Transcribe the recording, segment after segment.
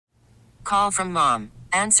call from mom.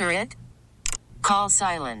 Answer it. Call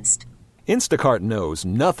silenced. Instacart knows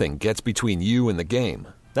nothing gets between you and the game.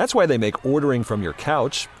 That's why they make ordering from your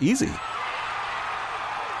couch easy.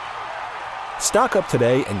 Stock up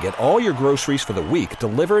today and get all your groceries for the week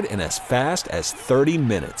delivered in as fast as 30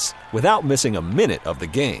 minutes without missing a minute of the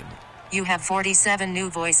game. You have 47 new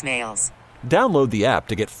voicemails. Download the app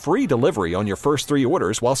to get free delivery on your first 3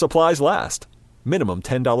 orders while supplies last. Minimum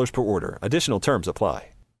 $10 per order. Additional terms apply.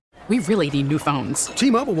 We really need new phones.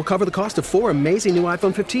 T-Mobile will cover the cost of 4 amazing new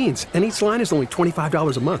iPhone 15s, and each line is only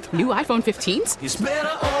 $25 a month. New iPhone 15s? It's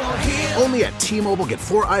better over here. Only at T-Mobile, get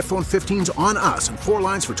 4 iPhone 15s on us and 4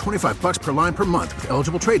 lines for $25 per line per month with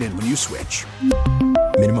eligible trade-in when you switch.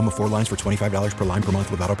 Minimum of 4 lines for $25 per line per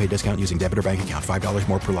month with autopay discount using debit or bank account. $5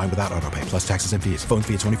 more per line without autopay, plus taxes and fees. Phone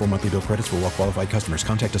fee at 24 monthly bill credits for well-qualified customers.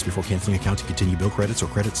 Contact us before canceling account to continue bill credits or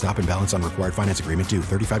credit stop and balance on required finance agreement due.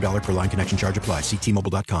 $35 per line connection charge applies. See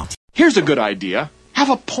T-Mobile.com. Here's a good idea.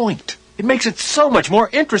 Have a point. It makes it so much more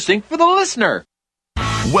interesting for the listener.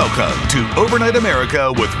 Welcome to Overnight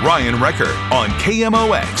America with Ryan Wrecker on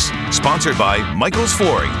KMOX. Sponsored by Michael's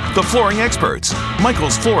Flooring, the flooring experts.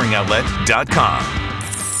 Michael'sFlooringOutlet.com.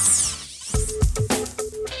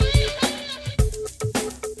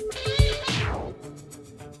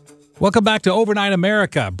 Welcome back to Overnight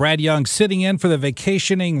America. Brad Young sitting in for the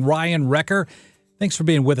vacationing Ryan Wrecker. Thanks for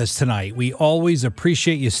being with us tonight. We always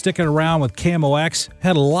appreciate you sticking around with KMOX.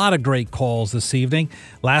 Had a lot of great calls this evening.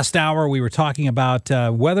 Last hour, we were talking about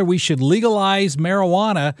whether we should legalize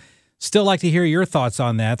marijuana. Still like to hear your thoughts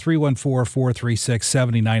on that.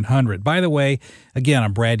 314-436-7900. By the way, again,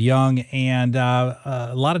 I'm Brad Young, and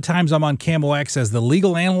a lot of times I'm on KMOX as the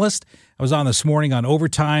legal analyst. I was on this morning on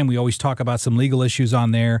Overtime. We always talk about some legal issues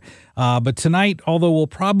on there. But tonight, although we'll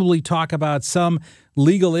probably talk about some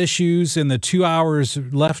legal issues in the 2 hours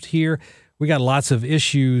left here, we got lots of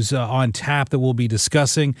issues on tap that we'll be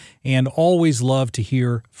discussing, and always love to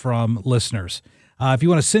hear from listeners. If you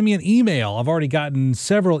want to send me an email, I've already gotten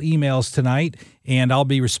several emails tonight, and I'll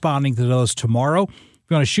be responding to those tomorrow. If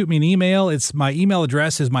you want to shoot me an email, my email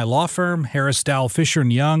address is my law firm, Harris Dowell Fisher &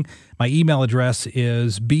 Young. My email address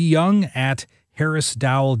is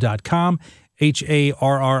byoung@harrisdowell.com.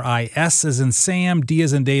 HARRIS as in Sam, D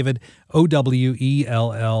as in David,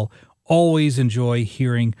 OWELL. Always enjoy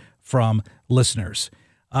hearing from listeners.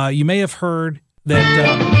 You may have heard that...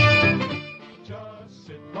 Just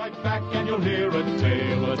sit right back and you'll hear a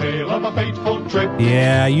tale of a fateful trip.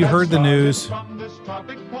 Yeah, you heard the news.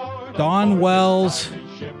 Dawn Wells,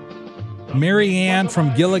 Mary Ann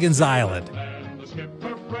from Gilligan's Island,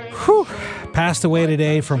 passed away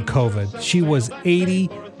today from COVID. She was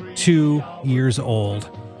 82 years old.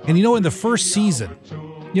 And in the first season,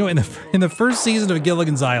 in the first season of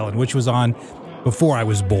Gilligan's Island, which was on before I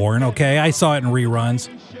was born, okay? I saw it in reruns.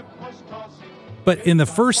 But in the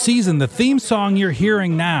first season, the theme song you're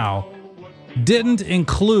hearing now didn't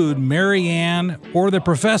include Mary Ann or the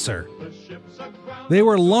professor. They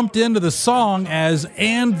were lumped into the song as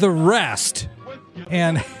 "And the Rest."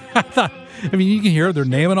 And I thought, you can hear they're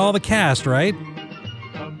naming all the cast, right?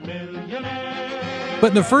 But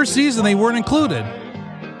in the first season, they weren't included.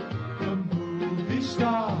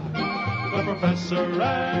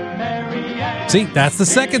 See, that's the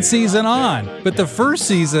second season on. But the first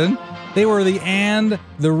season, they were the "And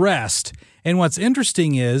the Rest." And what's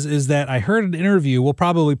interesting is that I heard an interview. We'll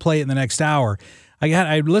probably play it in the next hour.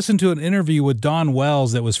 I listened to an interview with Dawn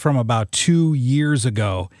Wells that was from about 2 years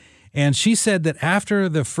ago. And she said that after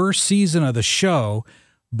the first season of the show,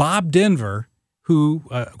 Bob Denver, who,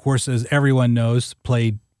 of course, as everyone knows,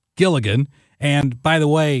 played Gilligan. And by the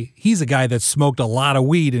way, he's a guy that smoked a lot of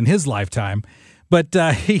weed in his lifetime. But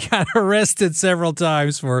he got arrested several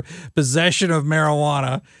times for possession of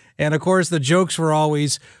marijuana. And, of course, the jokes were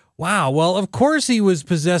always, wow, well, of course he was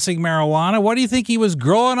possessing marijuana. What do you think he was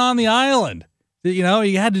growing on the island?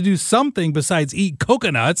 He had to do something besides eat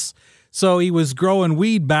coconuts. So he was growing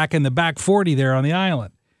weed back in the back 40 there on the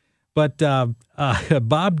island. But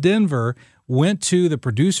Bob Denver went to the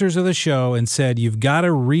producers of the show and said, you've got to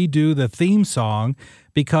redo the theme song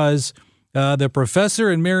because the professor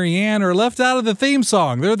and Mary Ann are left out of the theme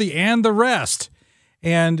song. They're the "And the Rest."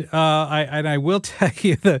 And I will tell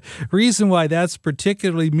you the reason why that's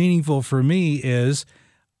particularly meaningful for me is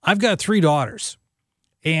I've got 3 daughters.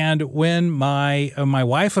 And when my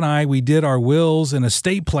wife and we did our wills and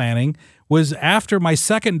estate planning was after my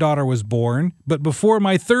second daughter was born, but before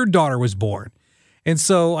my third daughter was born. And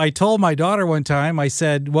so I told my daughter one time, I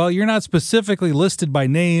said, well, you're not specifically listed by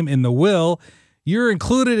name in the will. You're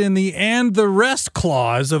included in the "And the Rest"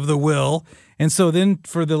 clause of the will. And so then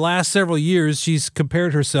for the last several years, she's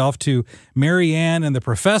compared herself to Mary Ann and the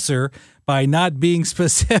Professor by not being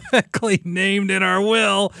specifically named in our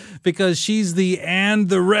will because she's the and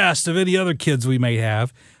the rest of any other kids we may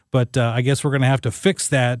have. But I guess we're going to have to fix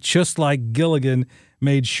that, just like Gilligan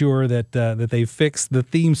made sure that they fixed the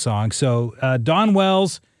theme song. So Dawn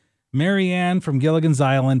Wells, Mary Ann from Gilligan's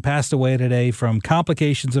Island, passed away today from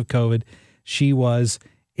complications of COVID. She was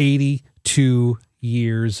 82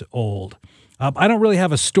 years old. I don't really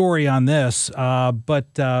have a story on this, but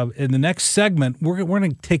in the next segment, we're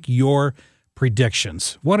going to take your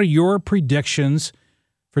predictions. What are your predictions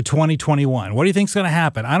for 2021? What do you think is going to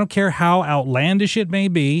happen? I don't care how outlandish it may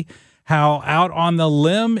be, how out on the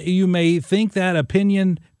limb you may think that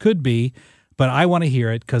opinion could be, but I want to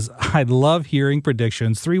hear it because I love hearing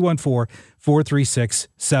predictions.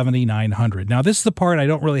 314-436-7900. Now, this is the part I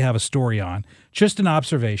don't really have a story on, just an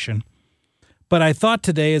observation. But I thought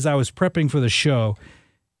today as I was prepping for the show,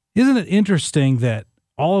 isn't it interesting that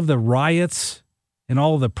all of the riots and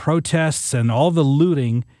all of the protests and all the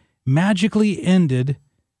looting magically ended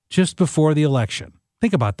just before the election?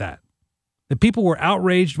 Think about that. The people were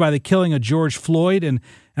outraged by the killing of George Floyd, and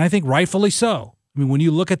I think rightfully so. I mean, when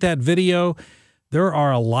you look at that video, there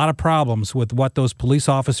are a lot of problems with what those police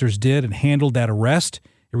officers did and handled that arrest.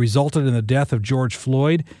 It resulted in the death of George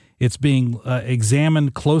Floyd. It's being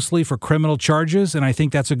examined closely for criminal charges, and I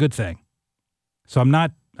think that's a good thing. So I'm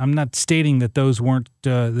not stating that those weren't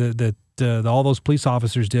all those police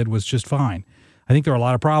officers did was just fine. I think there are a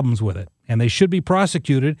lot of problems with it, and they should be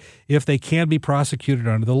prosecuted if they can be prosecuted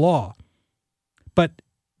under the law. But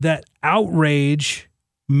that outrage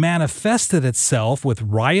manifested itself with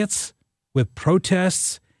riots, with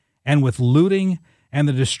protests, and with looting and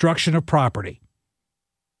the destruction of property.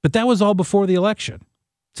 But that was all before the election.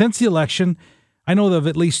 Since the election, I know of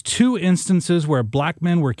at least 2 instances where black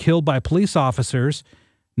men were killed by police officers.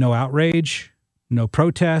 No outrage, no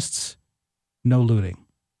protests, no looting.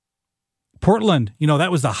 Portland,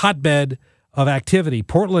 that was the hotbed of activity.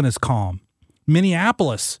 Portland is calm.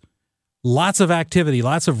 Minneapolis, lots of activity,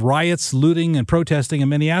 lots of riots, looting, and protesting in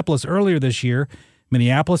Minneapolis earlier this year.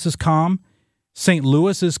 Minneapolis is calm. St.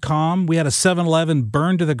 Louis is calm. We had a 7-Eleven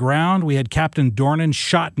burned to the ground. We had Captain Dornan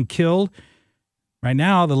shot and killed. Right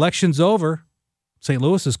now, the election's over. St.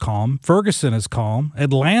 Louis is calm. Ferguson is calm.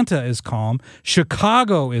 Atlanta is calm.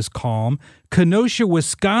 Chicago is calm. Kenosha,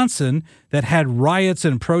 Wisconsin, that had riots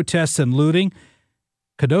and protests and looting.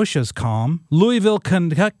 Kenosha's calm. Louisville,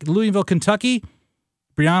 Kentucky,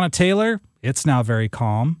 Breonna Taylor, it's now very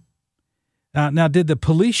calm. Now, did the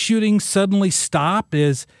police shooting suddenly stop?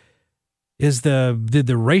 Did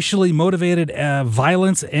the racially motivated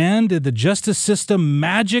violence end? Did the justice system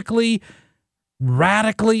magically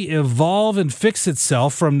radically evolve and fix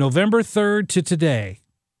itself from November 3rd to today?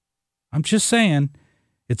 I'm just saying,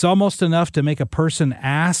 it's almost enough to make a person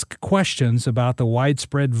ask questions about the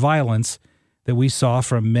widespread violence that we saw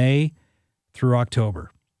from May through October.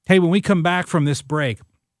 Hey, when we come back from this break,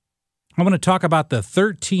 I'm going to talk about the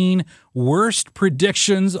 13 worst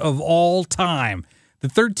predictions of all time. The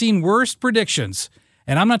 13 worst predictions.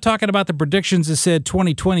 And I'm not talking about the predictions that said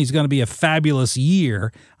 2020 is going to be a fabulous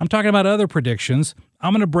year. I'm talking about other predictions.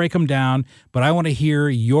 I'm going to break them down, but I want to hear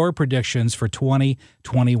your predictions for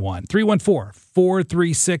 2021.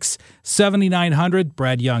 314-436-7900.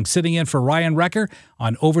 Brad Young sitting in for Ryan Wrecker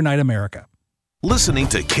on Overnight America. Listening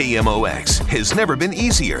to KMOX has never been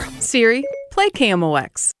easier. Siri, play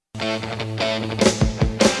KMOX.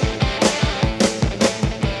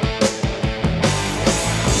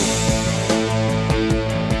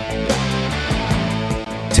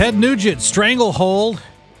 Ted Nugent, stranglehold.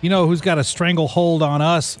 You know who's got a stranglehold on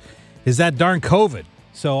us is that darn COVID.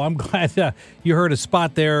 So I'm glad you heard a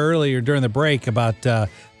spot there earlier during the break about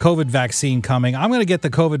COVID vaccine coming. I'm going to get the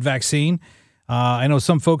COVID vaccine. I know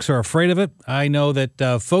some folks are afraid of it. I know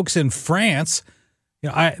that folks in France,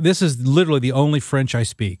 this is literally the only French I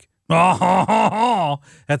speak.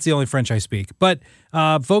 That's the only French I speak. But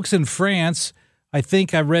folks in France, I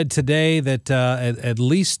think I read today that at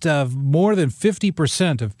least more than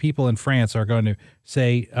 50% of people in France are going to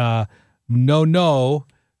say no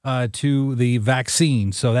to the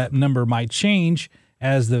vaccine. So that number might change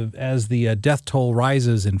as the death toll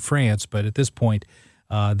rises in France. But at this point,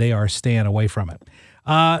 they are staying away from it.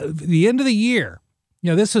 The end of the year,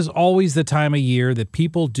 this is always the time of year that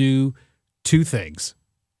people do 2 things.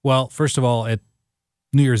 Well, first of all, at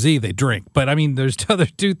New Year's Eve, they drink. But, there's other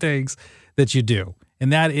 2 things that you do, and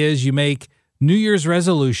that is you make New Year's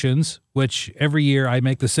resolutions, which every year I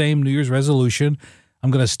make the same New Year's resolution.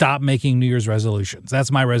 I'm going to stop making New Year's resolutions. That's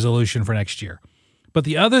my resolution for next year. But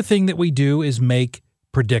the other thing that we do is make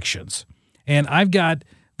predictions. And I've got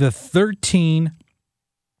the 13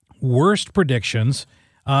 worst predictions.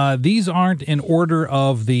 These aren't in order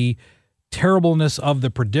of the terribleness of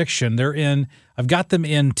the prediction. I've got them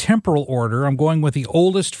in temporal order. I'm going with the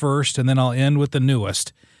oldest first, and then I'll end with the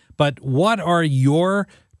newest. But what are your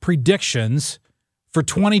predictions for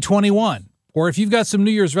 2021? Or if you've got some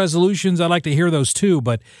New Year's resolutions, I'd like to hear those too.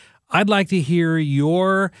 But I'd like to hear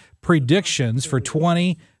your predictions for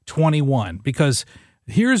 2021, because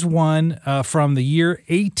here's one from the year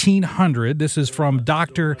 1800. This is from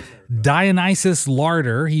Dr. Dionysius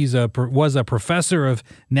Larder. He was a professor of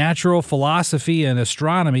natural philosophy and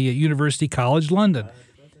astronomy at University College London.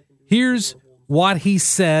 Here's what he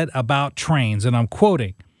said about trains, and I'm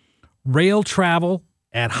quoting: "Rail travel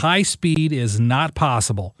at high speed is not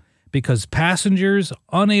possible because passengers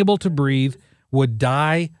unable to breathe would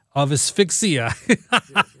die of asphyxia."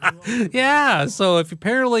 Yeah, so if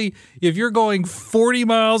you're going 40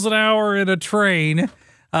 miles an hour in a train,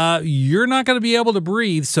 you're not going to be able to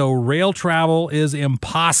breathe, so rail travel is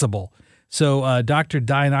impossible. So Dr.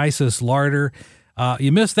 Dionysius Larder,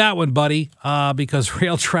 you missed that one, buddy, because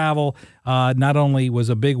rail travel not only was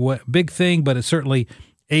a big thing, but it certainly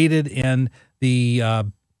aided in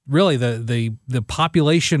the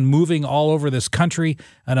population moving all over this country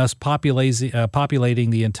and us populating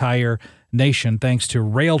the entire nation thanks to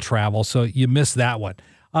rail travel. So you missed that one.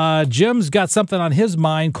 Jim's got something on his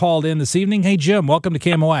mind, called in this evening. Hey, Jim, welcome to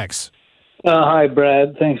KMOX. Hi,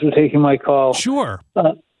 Brad. Thanks for taking my call. Sure.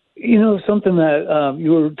 Something that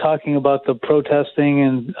you were talking about, the protesting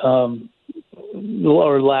and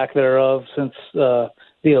or lack thereof since the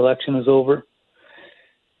election is over.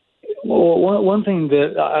 Well, one thing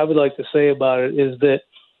that I would like to say about it is that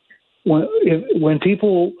when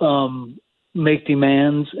people make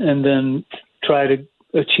demands and then try to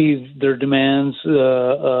achieve their demands,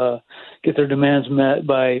 get their demands met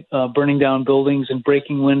by burning down buildings and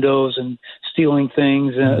breaking windows and stealing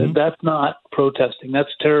things, that's not protesting. That's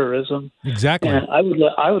terrorism. Exactly. And I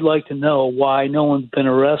would like to know why no one's been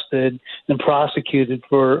arrested and prosecuted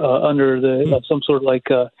for under the some sort of like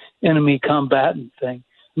enemy combatant thing.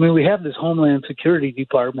 I mean, we have this Homeland Security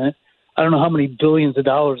Department. I don't know how many billions of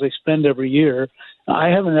dollars they spend every year. I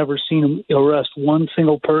haven't ever seen them arrest one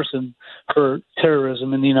single person for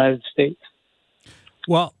terrorism in the United States.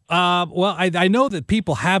 Well, I know that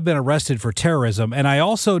people have been arrested for terrorism, and I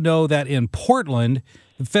also know that in Portland,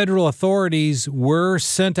 the federal authorities were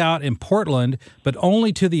sent out in Portland, but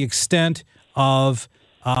only to the extent of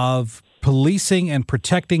policing and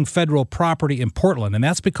protecting federal property in Portland, and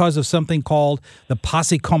that's because of something called the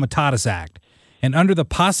Posse Comitatus Act. And under the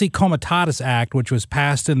Posse Comitatus Act, which was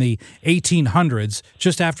passed in the 1800s,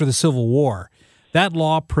 just after the Civil War, that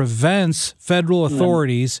law prevents federal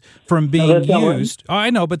authorities from being used. I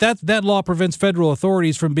know, but that law prevents federal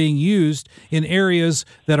authorities from being used in areas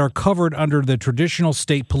that are covered under the traditional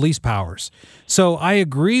state police powers. So I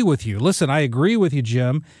agree with you. Listen, I agree with you,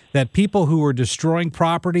 Jim, that people who are destroying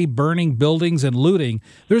property, burning buildings, and looting,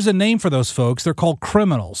 there's a name for those folks. They're called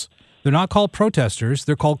criminals. They're not called protesters.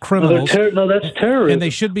 They're called criminals. No, that's terrorism. And they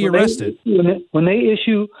should be arrested. When they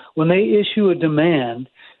issue a demand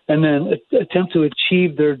and then attempt to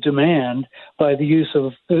achieve their demand by the use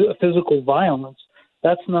of physical violence,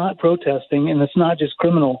 that's not protesting, and it's not just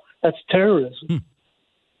criminal. That's terrorism.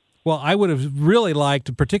 Well, I would have really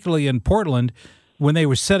liked, particularly in Portland, when they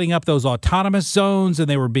were setting up those autonomous zones and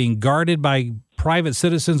they were being guarded by private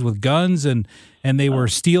citizens with guns and they were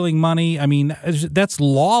stealing money. I mean, that's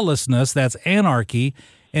lawlessness. That's anarchy.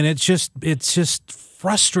 And it's just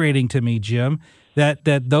frustrating to me, Jim, that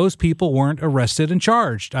those people weren't arrested and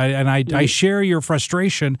charged. I share your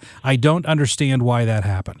frustration. I don't understand why that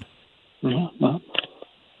happened.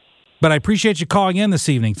 But I appreciate you calling in this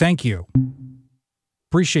evening. Thank you.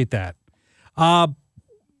 Appreciate that.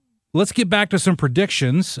 Let's get back to some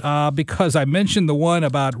predictions because I mentioned the one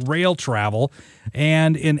about rail travel.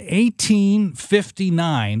 And in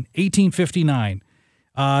 1859,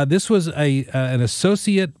 this was an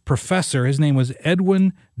associate professor. His name was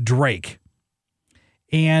Edwin Drake.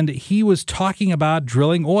 And he was talking about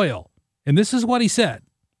drilling oil. And this is what he said,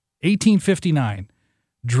 1859.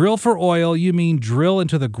 Drill for oil, you mean drill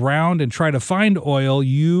into the ground and try to find oil,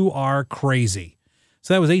 you are crazy.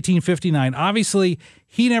 So that was 1859. Obviously,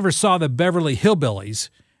 he never saw the Beverly Hillbillies,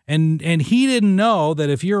 and he didn't know that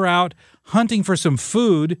if you're out hunting for some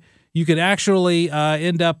food, you could actually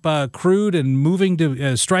end up crude and moving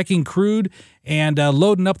to striking crude and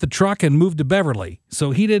loading up the truck and move to Beverly. So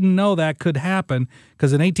he didn't know that could happen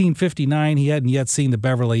because in 1859, he hadn't yet seen the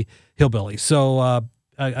Beverly Hillbillies. So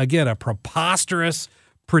again, a preposterous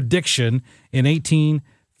prediction in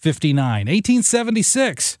 1859.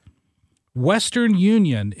 1876. Western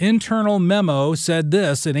Union internal memo said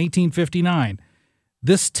this in 1859.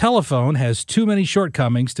 This telephone has too many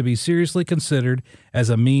shortcomings to be seriously considered as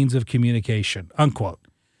a means of communication, unquote.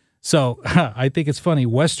 So I think it's funny.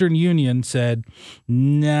 Western Union said,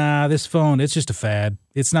 nah, this phone, it's just a fad.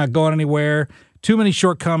 It's not going anywhere. Too many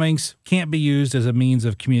shortcomings, can't be used as a means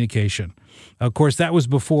of communication. Of course, that was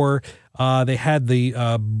before they had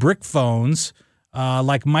the brick phones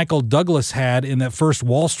like Michael Douglas had in that first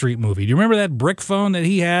Wall Street movie. Do you remember that brick phone that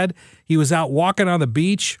he had? He was out walking on the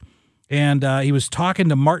beach, and he was talking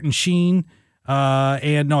to Martin Sheen. He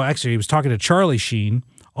was talking to Charlie Sheen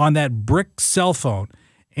on that brick cell phone.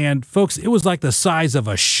 And, folks, it was like the size of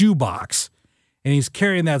a shoebox. And he's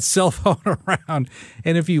carrying that cell phone around.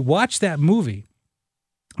 And if you watch that movie,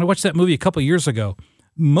 I watched that movie a couple of years ago.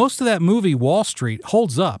 Most of that movie, Wall Street,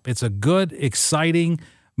 holds up. It's a good, exciting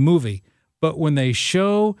movie. But when they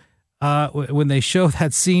show that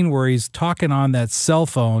scene where he's talking on that cell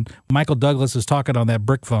phone, Michael Douglas is talking on that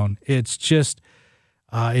brick phone, it's just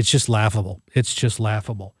laughable. It's just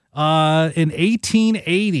laughable. In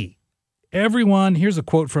 1880, here's a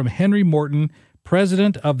quote from Henry Morton,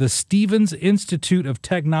 president of the Stevens Institute of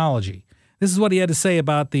Technology. This is what he had to say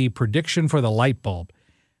about the prediction for the light bulb.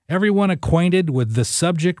 Everyone acquainted with the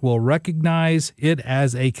subject will recognize it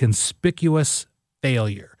as a conspicuous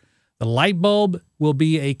failure. The light bulb will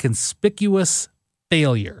be a conspicuous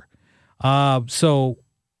failure. So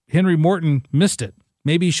Henry Morton missed it.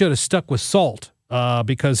 Maybe he should have stuck with salt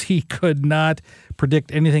because he could not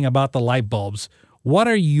predict anything about the light bulbs. What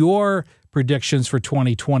are your predictions for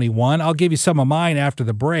 2021? I'll give you some of mine after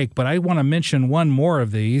the break, but I want to mention one more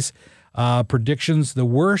of these predictions, the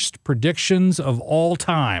worst predictions of all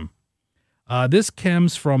time. This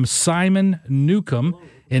comes from Simon Newcomb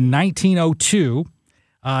in 1902.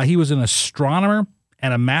 He was an astronomer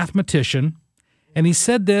and a mathematician, and he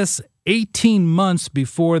said this 18 months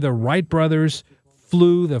before the Wright brothers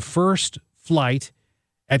flew the first flight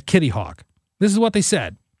at Kitty Hawk. This is what they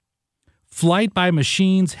said. Flight by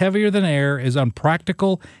machines heavier than air is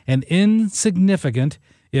unpractical and insignificant,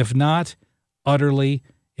 if not utterly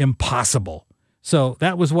impossible. So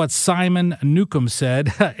that was what Simon Newcomb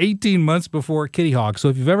said 18 months before Kitty Hawk. So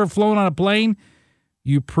if you've ever flown on a plane,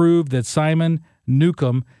 you proved that Simon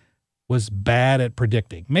Newcomb was bad at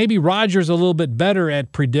predicting. Maybe Roger's a little bit better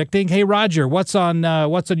at predicting. Hey, Roger, what's on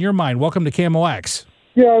your mind? Welcome to KMOX.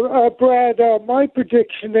 Yeah, Brad, my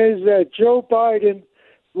prediction is that Joe Biden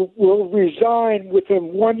will resign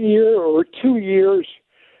within 1 year or 2 years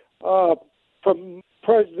from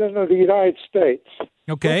President of the United States.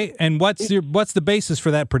 Okay, and what's the basis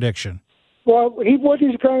for that prediction? Well, what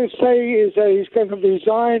he's going to say is that he's going to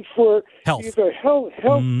resign for either health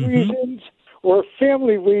reasons or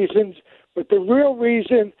family reasons, but the real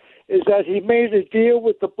reason is that he made a deal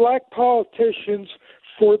with the black politicians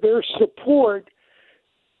for their support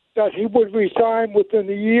that he would resign within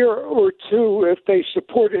a year or two if they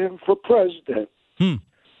supported him for president. Well,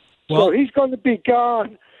 so he's going to be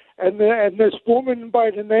gone, and this woman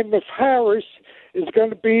by the name of Harris is going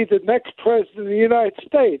to be the next president of the United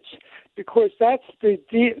States, because that's the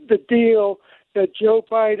deal that Joe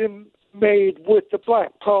Biden made with the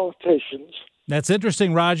black politicians. That's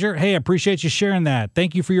interesting, Roger. Hey, I appreciate you sharing that.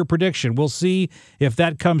 Thank you for your prediction. We'll see if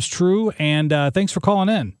that comes true, and thanks for calling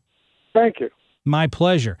in. Thank you. My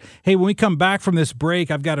pleasure. Hey, when we come back from this break,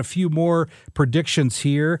 I've got a few more predictions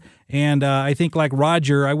here, and I think like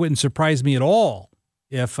Roger, I wouldn't surprise me at all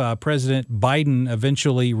if President Biden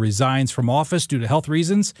eventually resigns from office due to health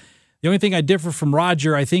reasons. The only thing I differ from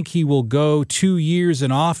Roger, I think he will go 2 years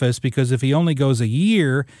in office, because if he only goes a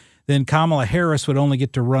year, then Kamala Harris would only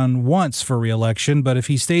get to run once for re-election. But if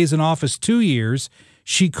he stays in office 2 years,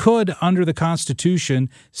 she could, under the Constitution,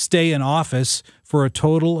 stay in office for a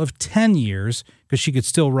total of 10 years, because she could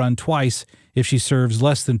still run twice if she serves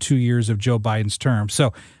less than 2 years of Joe Biden's term.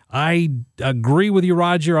 So I agree with you,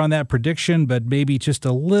 Roger, on that prediction, but maybe just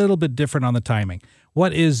a little bit different on the timing.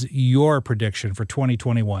 What is your prediction for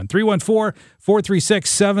 2021?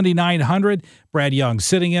 314-436-7900. Brad Young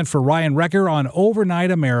sitting in for Ryan Wrecker on Overnight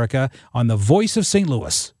America on the Voice of St.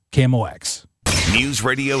 Louis, KMOX. News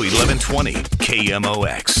Radio 1120,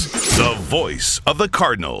 KMOX, the voice of the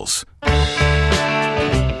Cardinals.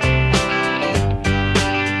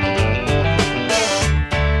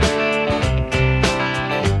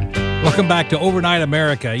 Welcome back to Overnight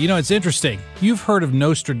America. You know, it's interesting. You've heard of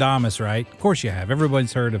Nostradamus, right? Of course you have.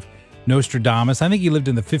 Everybody's heard of Nostradamus. I think he lived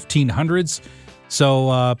in the 1500s.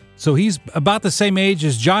 So he's about the same age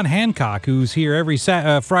as John Hancock, who's here every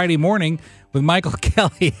Friday morning with Michael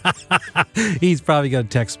Kelly. He's probably going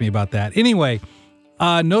to text me about that. Anyway,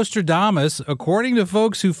 Nostradamus, according to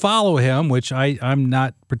folks who follow him, which I'm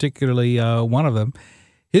not particularly one of them,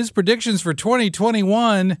 his predictions for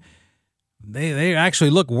 2021, they actually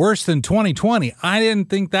look worse than 2020. I didn't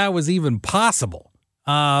think that was even possible.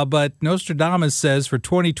 But Nostradamus says for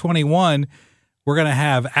 2021, we're going to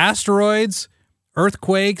have asteroids,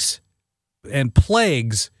 earthquakes, and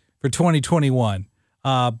plagues for 2021.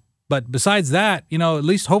 But besides that, at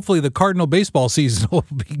least hopefully the Cardinal baseball season will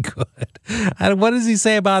be good. What does he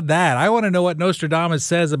say about that? I want to know what Nostradamus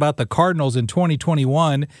says about the Cardinals in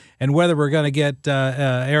 2021 and whether we're going to get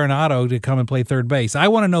Arenado to come and play third base. I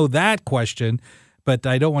want to know that question, but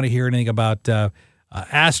I don't want to hear anything about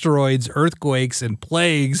asteroids, earthquakes, and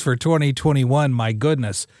plagues for 2021. My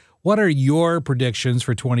goodness. What are your predictions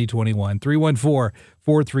for 2021?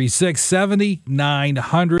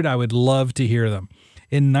 314-436-7900. I would love to hear them.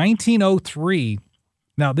 In 1903,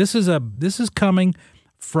 now this is coming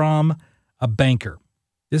from a banker.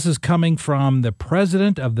 This is coming from the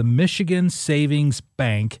president of the Michigan Savings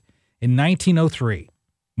Bank in 1903.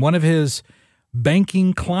 One of his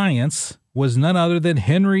banking clients was none other than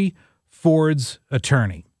Henry Ford's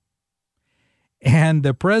attorney. And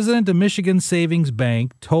the president of Michigan Savings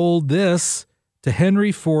Bank told this to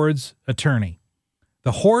Henry Ford's attorney.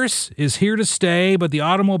 The horse is here to stay, but the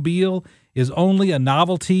automobile is only a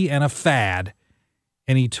novelty and a fad.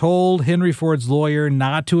 And he told Henry Ford's lawyer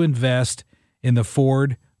not to invest in the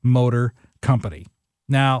Ford Motor Company.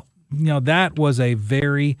 Now, that was a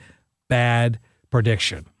very bad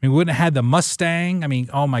prediction. We wouldn't have had the Mustang.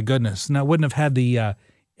 Oh my goodness. Now, wouldn't have had the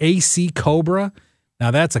AC Cobra.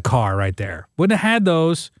 Now, that's a car right there. Wouldn't have had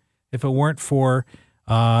those if it weren't for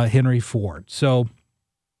Henry Ford. So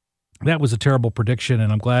that was a terrible prediction,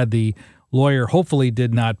 and I'm glad the lawyer hopefully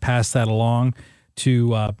did not pass that along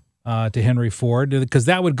to Henry Ford, because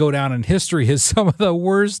that would go down in history as some of the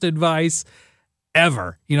worst advice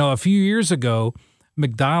ever. A few years ago,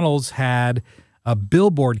 McDonald's had a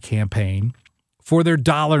billboard campaign for their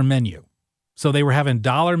dollar menu. So they were having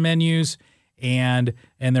dollar menus, and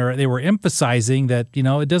they were emphasizing that,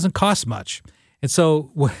 it doesn't cost much. And so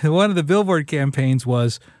one of the billboard campaigns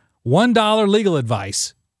was $1 legal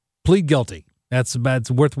advice, plead guilty. That's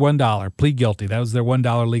worth $1. Plead guilty. That was their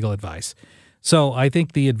 $1 legal advice. So I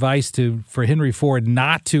think the advice for Henry Ford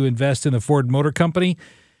not to invest in the Ford Motor Company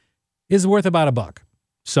is worth about $1.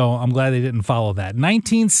 So I'm glad they didn't follow that.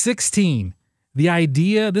 1916, the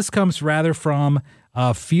idea, this comes rather from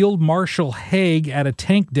Field Marshal Haig at a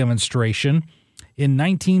tank demonstration in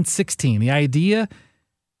 1916. The idea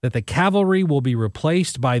that the cavalry will be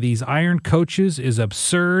replaced by these iron coaches is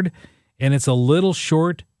absurd, and it's a little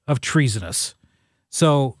short of treasonous.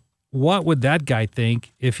 So what would that guy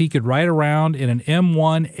think if he could ride around in an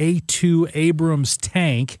M1A2 Abrams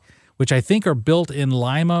tank, which I think are built in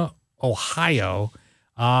Lima, Ohio?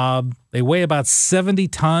 They weigh about 70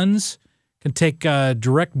 tons, can take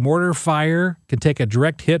direct mortar fire, can take a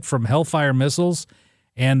direct hit from Hellfire missiles,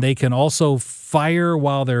 and they can also fire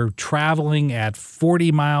while they're traveling at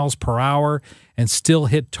 40 miles per hour and still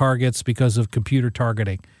hit targets because of computer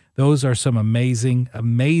targeting. Those are some amazing,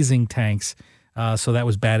 amazing tanks. So that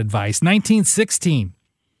was bad advice. 1916.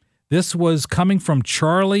 This was coming from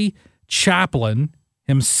Charlie Chaplin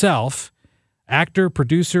himself, actor,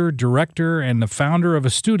 producer, director, and the founder of a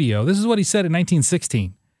studio. This is what he said in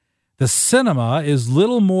 1916. The cinema is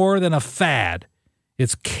little more than a fad.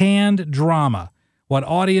 It's canned drama. What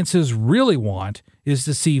audiences really want is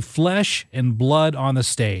to see flesh and blood on the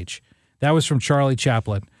stage. That was from Charlie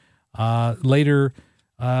Chaplin. Later,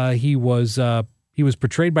 he was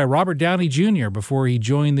portrayed by Robert Downey Jr. before he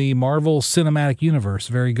joined the Marvel Cinematic Universe.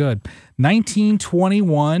 Very good.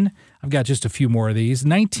 1921. I've got just a few more of these.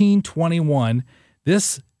 1921.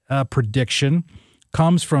 This prediction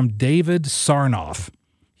comes from David Sarnoff.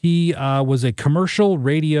 He was a commercial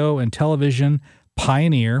radio and television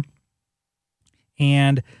pioneer,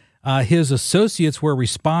 and his associates were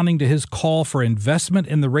responding to his call for investment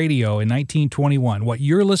in the radio in 1921. What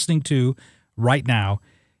you're listening to right now,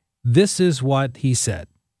 this is what he said.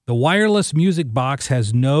 The wireless music box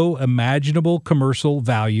has no imaginable commercial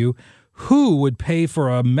value. Who would pay for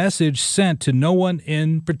a message sent to no one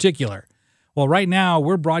in particular? Well, right now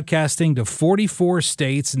we're broadcasting to 44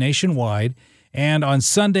 states nationwide, and on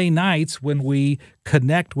Sunday nights when we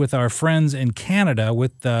connect with our friends in Canada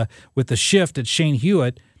with the shift at Shane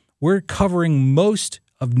Hewitt, we're covering most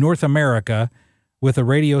of North America with a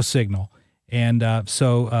radio signal. And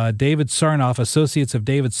so David Sarnoff, associates of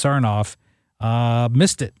David Sarnoff,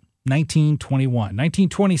 missed it, 1921.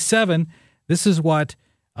 1927, this is what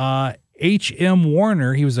H.M.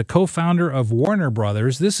 Warner, he was a co-founder of Warner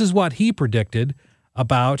Brothers, this is what he predicted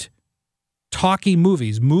about talkie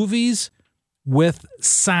movies, movies with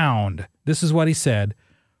sound. This is what he said.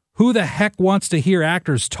 Who the heck wants to hear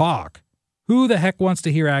actors talk? Who the heck wants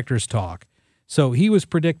to hear actors talk? So he was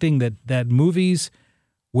predicting that movies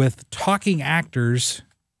with talking actors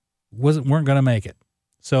weren't going to make it.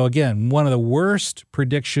 So again, one of the worst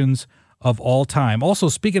predictions of all time. Also,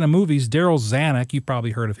 speaking of movies, Daryl Zanuck, you've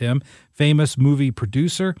probably heard of him, famous movie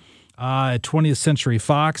producer at 20th Century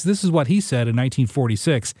Fox. This is what he said in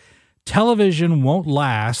 1946. Television won't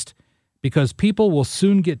last because people will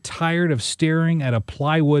soon get tired of staring at a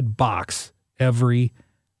plywood box every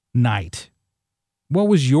night. What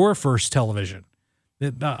was your first television?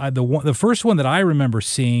 The first one that I remember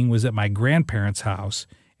seeing was at my grandparents' house,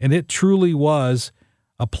 and it truly was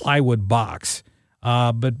a plywood box.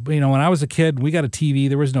 But, when I was a kid, we got a TV.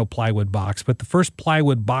 There was no plywood box. But the first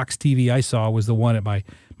plywood box TV I saw was the one at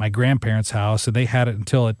my grandparents' house, and they had it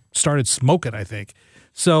until it started smoking, I think.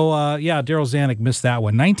 So, Daryl Zanuck missed that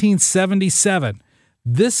one. 1977.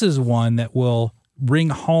 This is one that will bring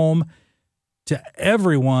home to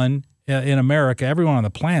everyone in America, everyone on the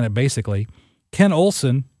planet, basically. Ken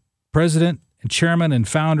Olsen, president and chairman and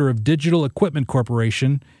founder of Digital Equipment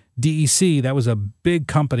Corporation, DEC, that was a big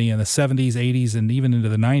company in the 70s, 80s, and even into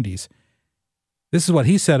the 90s. This is what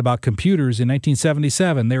he said about computers in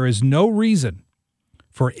 1977. There is no reason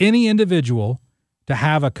for any individual to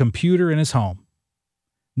have a computer in his home.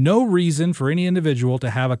 No reason for any individual to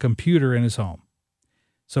have a computer in his home.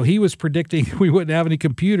 So he was predicting we wouldn't have any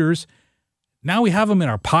computers. Now we have them in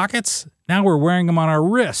our pockets. Now we're wearing them on our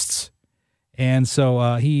wrists. And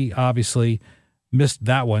so he obviously missed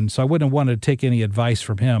that one. So I wouldn't have wanted to take any advice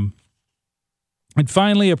from him. And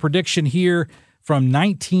finally, a prediction here from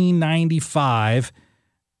 1995.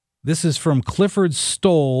 This is from Clifford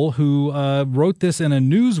Stoll, who wrote this in a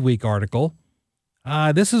Newsweek article.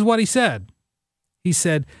 This is what he said. He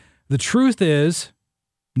said, the truth is,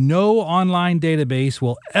 no online database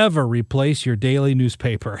will ever replace your daily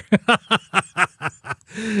newspaper.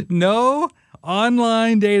 No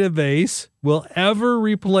online database will ever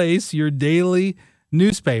replace your daily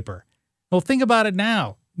newspaper. Well, think about it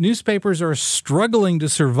now. Newspapers are struggling to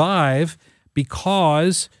survive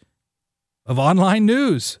because of online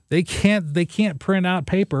news. They can't print out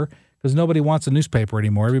paper because nobody wants a newspaper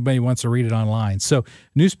anymore. Everybody wants to read it online. So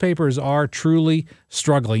newspapers are truly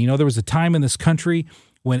struggling. There was a time in this country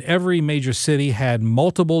when every major city had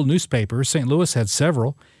multiple newspapers. St. Louis had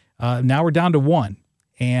several. Now we're down to one.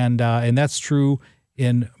 And that's true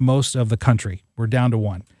in most of the country. We're down to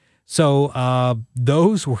one. So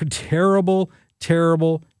those were terrible,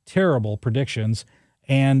 terrible, terrible predictions.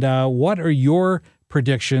 And what are your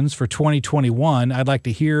predictions for 2021? I'd like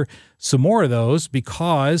to hear some more of those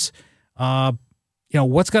because,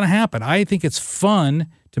 what's going to happen? I think it's fun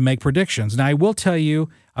to make predictions. Now, I will tell you,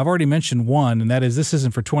 I've already mentioned one, and that is this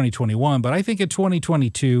isn't for 2021, but I think in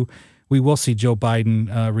 2022, we will see Joe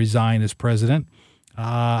Biden resign as president.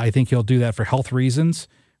 I think he'll do that for health reasons.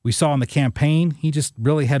 We saw in the campaign, he just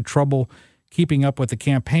really had trouble keeping up with the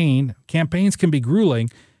campaign. Campaigns can be grueling,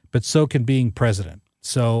 but so can being president.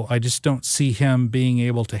 So I just don't see him being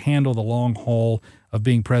able to handle the long haul of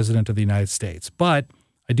being president of the United States. But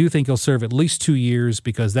I do think he'll serve at least 2 years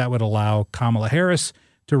because that would allow Kamala Harris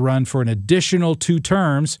to run for an additional 2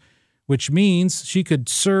 terms, which means she could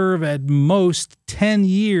serve at most 10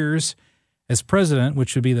 years as president,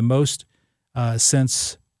 which would be the most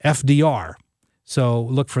since FDR. So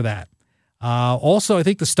look for that. Also, I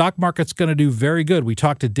think the stock market's going to do very good. We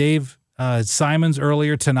talked to Dave Simons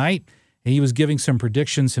earlier tonight, and he was giving some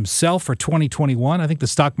predictions himself for 2021. I think the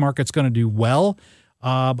stock market's going to do well.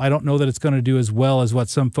 I don't know that it's going to do as well as what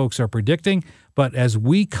some folks are predicting, but as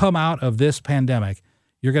we come out of this pandemic,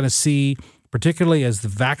 you're going to see, particularly as the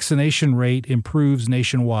vaccination rate improves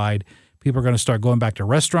nationwide, people are going to start going back to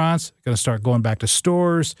restaurants, going to start going back to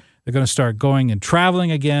stores, they're going to start going and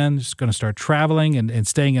traveling again, just going to start traveling and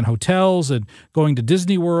staying in hotels and going to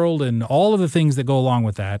Disney World and all of the things that go along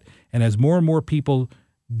with that. And as more and more people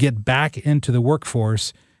get back into the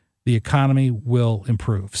workforce, the economy will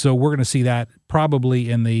improve. So we're going to see that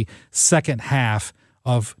probably in the second half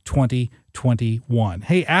of 2021.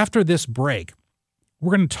 Hey, after this break,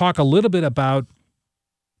 we're going to talk a little bit about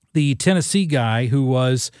the Tennessee guy who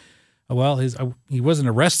was, he wasn't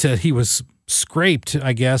arrested. He was scraped,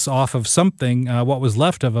 I guess, off of something, what was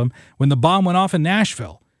left of him, when the bomb went off in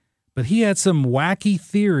Nashville. But he had some wacky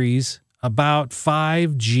theories about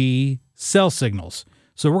 5G cell signals.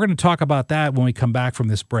 So we're going to talk about that when we come back from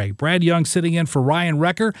this break. Brad Young sitting in for Ryan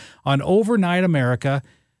Wrecker on Overnight America.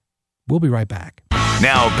 We'll be right back.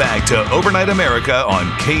 Now back to Overnight America on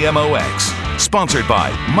KMOX. Sponsored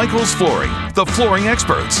by Michael's Flooring, the flooring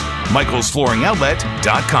experts.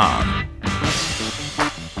 michaelsflooringoutlet.com.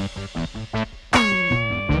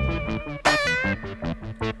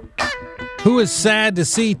 Who is sad to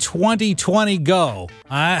see 2020 go?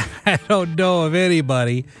 I don't know of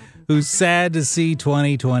anybody who's sad to see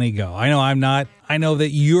 2020 go. I know I'm not. I know that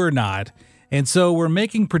you're not. And so we're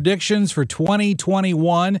making predictions for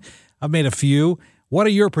 2021. I've made a few. What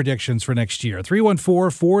are your predictions for next year?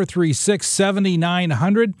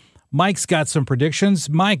 314-436-7900. Mike's got some predictions.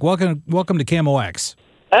 Mike, welcome to KMOX.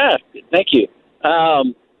 Thank you.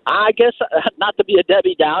 I guess, not to be a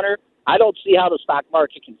Debbie Downer, I don't see how the stock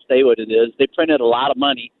market can stay what it is. They printed a lot of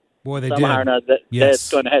money. Boy, they somehow did. Or another, that's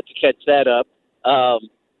going to have to catch that up.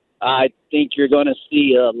 I think you're going to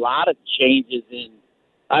see a lot of changes they're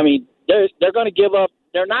going to give up.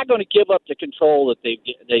 They're not going to give up the control that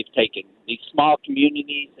they've taken. These small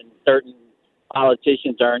communities and certain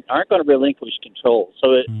politicians aren't going to relinquish control.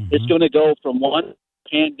 So it's going to go from one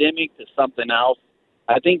pandemic to something else.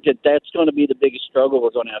 I think that's going to be the biggest struggle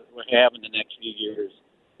we're have in the next few years.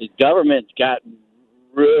 The government's gotten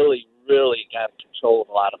really got control of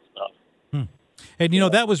a lot of stuff. And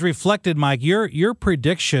that was reflected, Mike. Your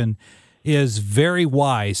prediction is very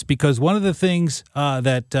wise, because one of the things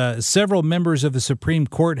that several members of the Supreme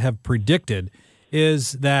Court have predicted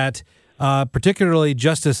is that, particularly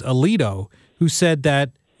Justice Alito, who said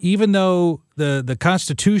that even though the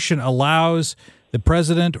Constitution allows the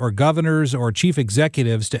president or governors or chief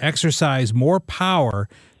executives to exercise more power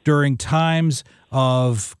during times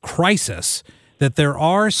of crisis, that there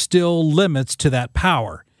are still limits to that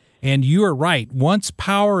power. And you are right. Once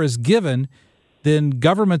power is given, then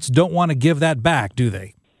governments don't want to give that back, do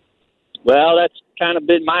they? Well, that's kind of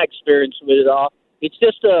been my experience with it all. It's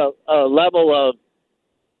just a level of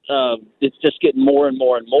it's just getting more and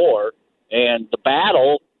more and more. And the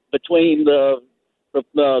battle between the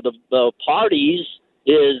parties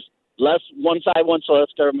is less. One side wants less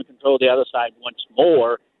government control, the other side wants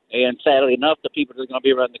more. And sadly enough, the people that are going to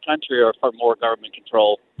be running the country are for more government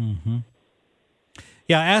control. Mm-hmm.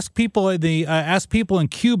 Yeah, ask people in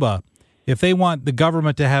Cuba if they want the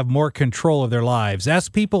government to have more control of their lives.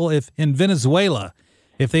 Ask people in Venezuela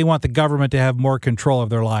if they want the government to have more control of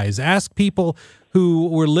their lives. Ask people who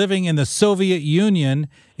were living in the Soviet Union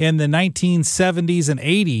in the 1970s and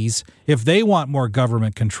 80s if they want more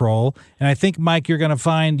government control. And I think, Mike, you're going to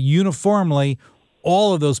find uniformly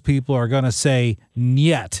all of those people are going to say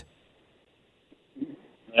niet.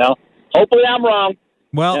 Well, hopefully I'm wrong.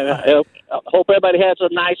 Well, I hope everybody has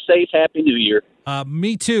a nice, safe, happy New Year.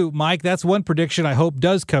 Me too, Mike. That's one prediction I hope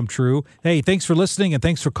does come true. Hey, thanks for listening, and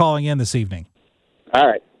thanks for calling in this evening. All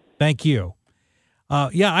right. Thank you.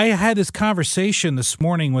 I had this conversation this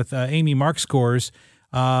morning with Amy Markscores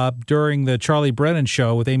during the Charlie Brennan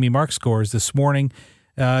show with Amy Markscores this morning.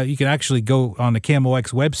 You can actually go on the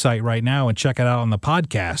KMOX website right now and check it out on the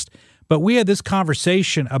podcast. But we had this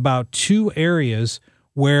conversation about two areas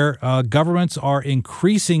where governments are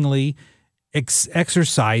increasingly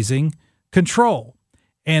exercising control.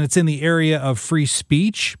 And it's in the area of free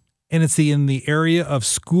speech, and it's in the area of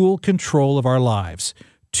school control of our lives.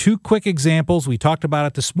 Two quick examples. We talked about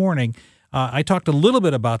it this morning. I talked a little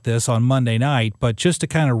bit about this on Monday night, but just to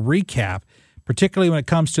kind of recap, particularly when it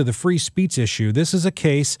comes to the free speech issue, this is a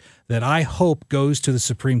case that I hope goes to the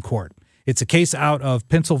Supreme Court. It's a case out of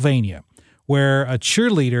Pennsylvania where a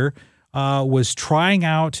cheerleader was trying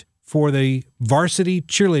out for the varsity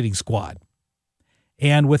cheerleading squad.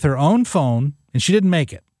 And with her own phone, and she didn't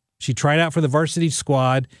make it. She tried out for the varsity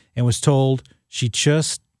squad and was told she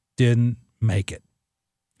just didn't make it.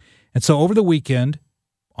 And so over the weekend,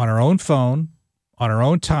 on her own phone, on her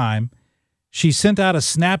own time, she sent out a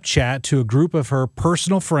Snapchat to a group of her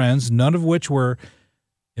personal friends, none of which were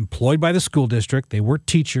employed by the school district. They weren't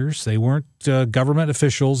teachers. They weren't government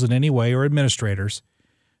officials in any way or administrators.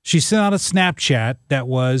 She sent out a Snapchat that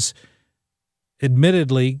was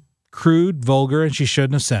admittedly crude, vulgar, and she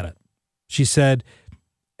shouldn't have sent it. She said,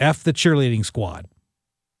 F the cheerleading squad.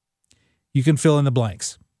 You can fill in the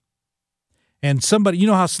blanks. And somebody, you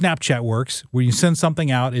know how Snapchat works. When you send something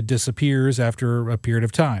out, it disappears after a period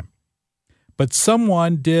of time. But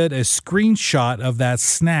someone did a screenshot of that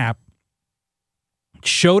snap,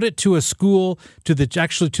 showed it to a school, to the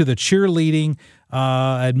cheerleading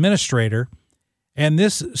administrator, and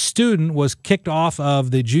this student was kicked off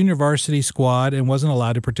of the junior varsity squad and wasn't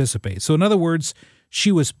allowed to participate. So in other words,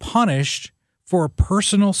 she was punished for a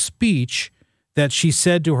personal speech that she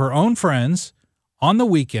said to her own friends on the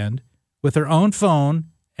weekend with her own phone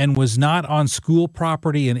and was not on school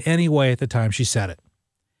property in any way at the time she said it.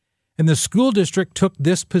 And the school district took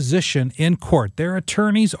this position in court. Their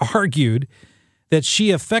attorneys argued that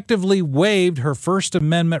she effectively waived her First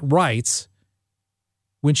Amendment rights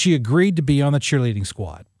when she agreed to be on the cheerleading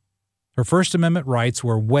squad. Her First Amendment rights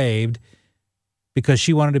were waived because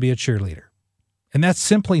she wanted to be a cheerleader. And that's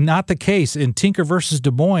simply not the case. In Tinker versus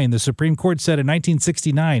Des Moines, the Supreme Court said in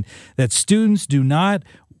 1969 that students do not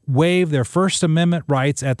waive their First Amendment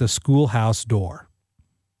rights at the schoolhouse door.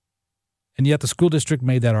 And yet the school district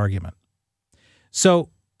made that argument. So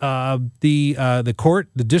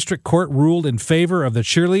the district court ruled in favor of the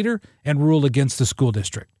cheerleader and ruled against the school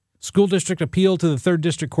district. School district appealed to the 3rd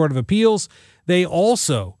District Court of Appeals. The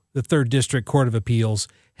 3rd District Court of Appeals,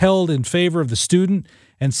 held in favor of the student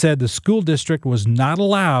and said the school district was not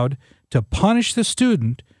allowed to punish the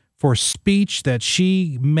student for speech that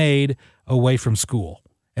she made away from school.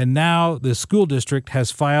 And now the school district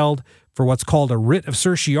has filed for what's called a writ of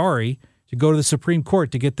certiorari to go to the Supreme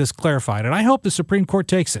Court to get this clarified. And I hope the Supreme Court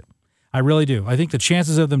takes it. I really do. I think the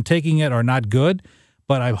chances of them taking it are not good,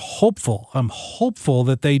 but I'm hopeful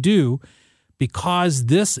that they do, because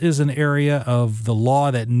this is an area of the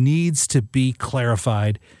law that needs to be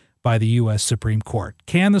clarified by the U.S. Supreme Court.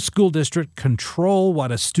 Can the school district control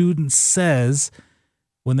what a student says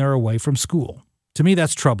when they're away from school? To me,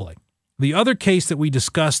 that's troubling. The other case that we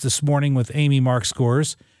discussed this morning with Amy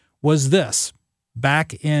Mark-Scores was this.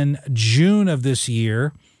 Back in June of this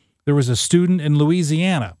year, there was a student in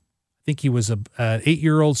Louisiana. I think he was an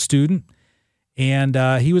 8-year-old student, and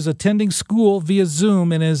he was attending school via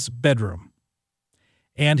Zoom in his bedroom.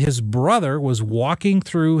 And his brother was walking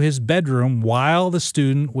through his bedroom while the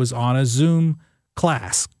student was on a Zoom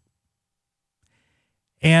class.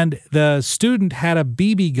 And the student had a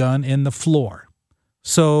BB gun in the floor.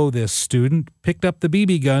 So this student picked up the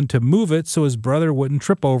BB gun to move it so his brother wouldn't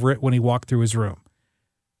trip over it when he walked through his room.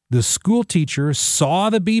 The school teacher saw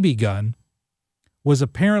the BB gun, was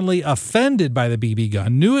apparently offended by the BB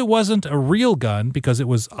gun, knew it wasn't a real gun because it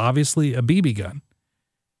was obviously a BB gun,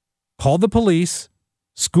 called the police.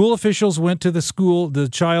 School officials went to the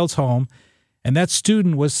child's home, and that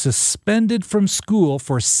student was suspended from school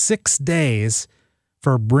for 6 days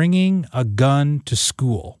for bringing a gun to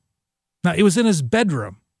school. Now, it was in his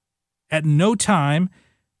bedroom. At no time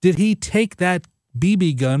did he take that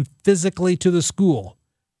BB gun physically to the school.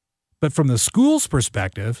 But from the school's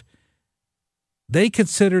perspective, they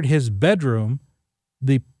considered his bedroom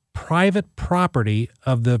the private property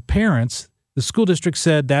of the parents. The school district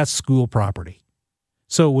said that's school property.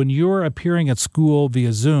 So when you're appearing at school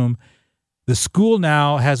via Zoom, the school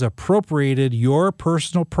now has appropriated your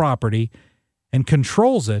personal property and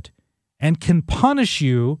controls it and can punish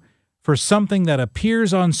you for something that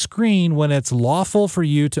appears on screen when it's lawful for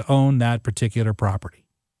you to own that particular property.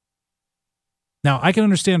 Now, I can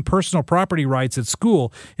understand personal property rights at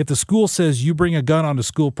school. If the school says you bring a gun onto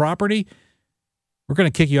school property, we're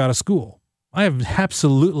going to kick you out of school. I have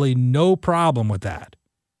absolutely no problem with that.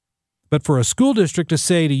 But for a school district to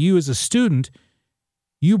say to you as a student,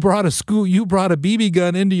 you brought a BB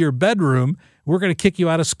gun into your bedroom, we're going to kick you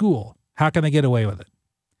out of school. How can they get away with it?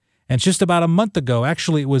 And just about a month ago,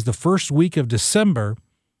 actually it was the first week of December,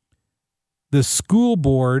 the school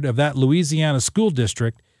board of that Louisiana school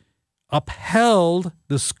district upheld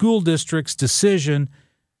the school district's decision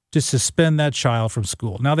to suspend that child from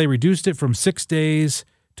school. Now, they reduced it from 6 days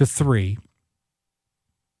to 3.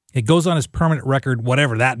 It goes on his permanent record,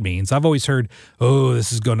 whatever that means. I've always heard, oh,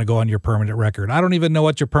 this is going to go on your permanent record. I don't even know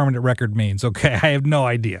what your permanent record means, okay? I have no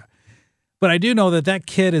idea. But I do know that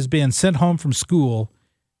kid is being sent home from school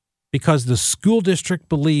because the school district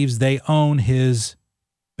believes they own his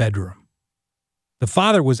bedroom. The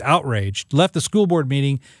father was outraged, left the school board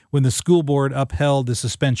meeting when the school board upheld the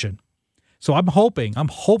suspension. So I'm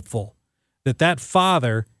hopeful that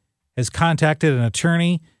father has contacted an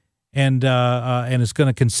attorney and is going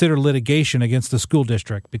to consider litigation against the school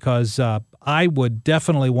district, because I would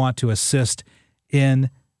definitely want to assist in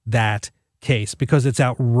that case because it's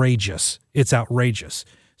outrageous. It's outrageous.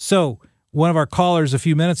 So one of our callers a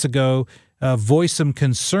few minutes ago voiced some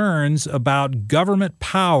concerns about government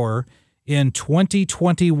power in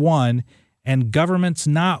 2021 and governments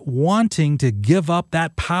not wanting to give up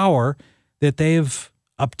that power that they've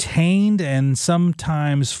obtained and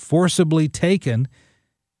sometimes forcibly taken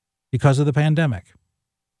because of the pandemic.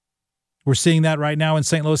 We're seeing that right now in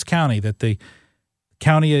St. Louis County, that the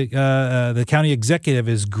county executive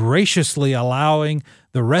is graciously allowing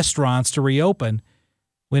the restaurants to reopen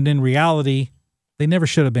when in reality they never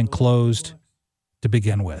should have been closed to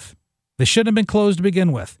begin with. They shouldn't have been closed to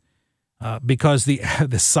begin with because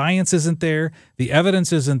the science isn't there, the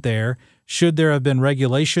evidence isn't there. Should there have been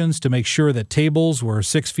regulations to make sure that tables were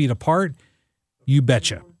 6 feet apart? You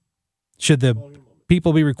betcha. Should the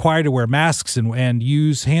people be required to wear masks and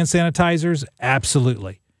use hand sanitizers?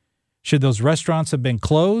 Absolutely. Should those restaurants have been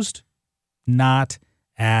closed? Not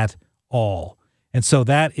at all. And so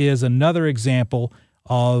that is another example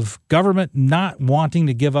of government not wanting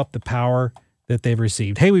to give up the power that they've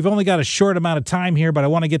received. Hey, we've only got a short amount of time here, but I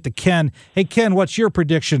want to get to Ken. Hey, Ken, what's your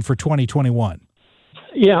prediction for 2021?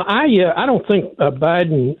 Yeah, I don't think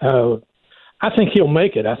Biden. I think he'll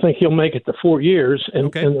make it. I think he'll make it to 4 years, and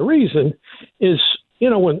the reason is,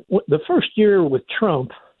 when the first year with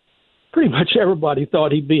Trump, pretty much everybody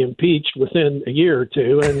thought he'd be impeached within a year or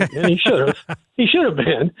two, and he should have. He should have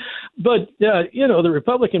been, but the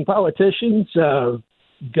Republican politicians,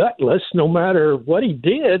 gutless. No matter what he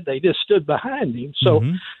did, they just stood behind him. So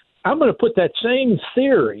I'm going to put that same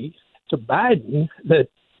theory to Biden that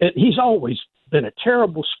he's always been a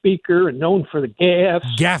terrible speaker and known for the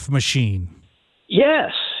gaffe machine.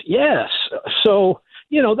 Yes. So,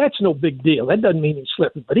 that's no big deal. That doesn't mean he's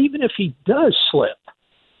slipping. But even if he does slip,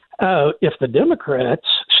 if the Democrats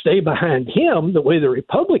stay behind him the way the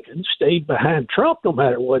Republicans stayed behind Trump, no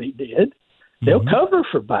matter what he did, they'll cover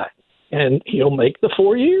for Biden, and he'll make the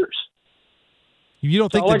 4 years. You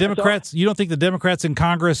don't think the Democrats in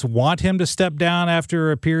Congress want him to step down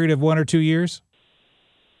after a period of 1 or 2 years?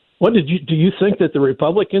 Do you think that the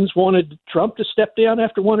Republicans wanted Trump to step down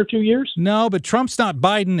after 1 or 2 years? No, but Trump's not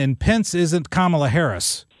Biden and Pence isn't Kamala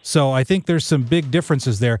Harris. So I think there's some big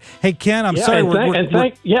differences there. Hey, Ken, I'm sorry.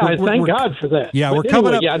 Thank God for that. Yeah, we're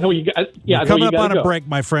coming up. We're coming up on a break,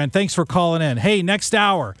 my friend. Thanks for calling in. Hey, next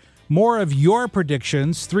hour, more of your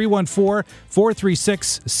predictions.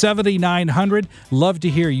 314-436-7900. Love to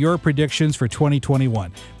hear your predictions for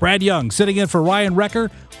 2021. Brad Young sitting in for Ryan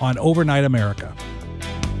Wrecker on Overnight America.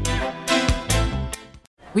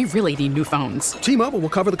 We really need new phones. T-Mobile will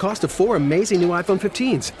cover the cost of 4 amazing new iPhone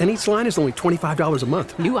 15s, and each line is only $25 a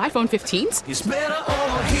month. New iPhone 15s? It's better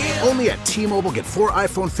over here. Only at T-Mobile, get 4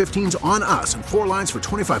 iPhone 15s on us and 4 lines for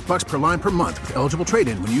 $25 per line per month with eligible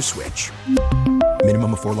trade-in when you switch.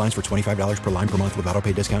 Minimum of 4 lines for $25 per line per month with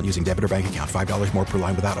autopay discount using debit or bank account. $5 more per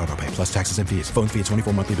line without autopay, plus taxes and fees. Phone fee at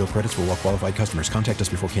 24 monthly bill credits for well-qualified customers. Contact us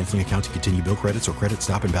before canceling account to continue bill credits or credit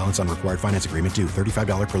stop and balance on required finance agreement due.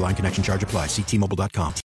 $35 per line connection charge applies. See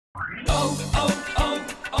T-Mobile.com.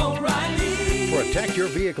 O'Reilly. Protect your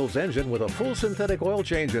vehicle's engine with a full synthetic oil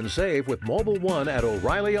change and save with Mobil 1 at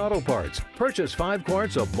O'Reilly Auto Parts. Purchase 5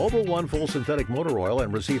 quarts of Mobil 1 full synthetic motor oil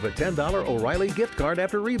and receive a $10 O'Reilly gift card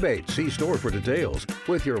after rebate. See store for details.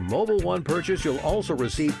 With your Mobil 1 purchase, you'll also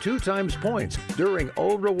receive 2 times points during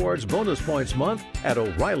Old Rewards Bonus Points Month at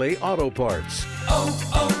O'Reilly Auto Parts.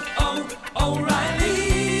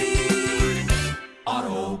 O'Reilly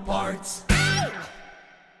Auto Parts.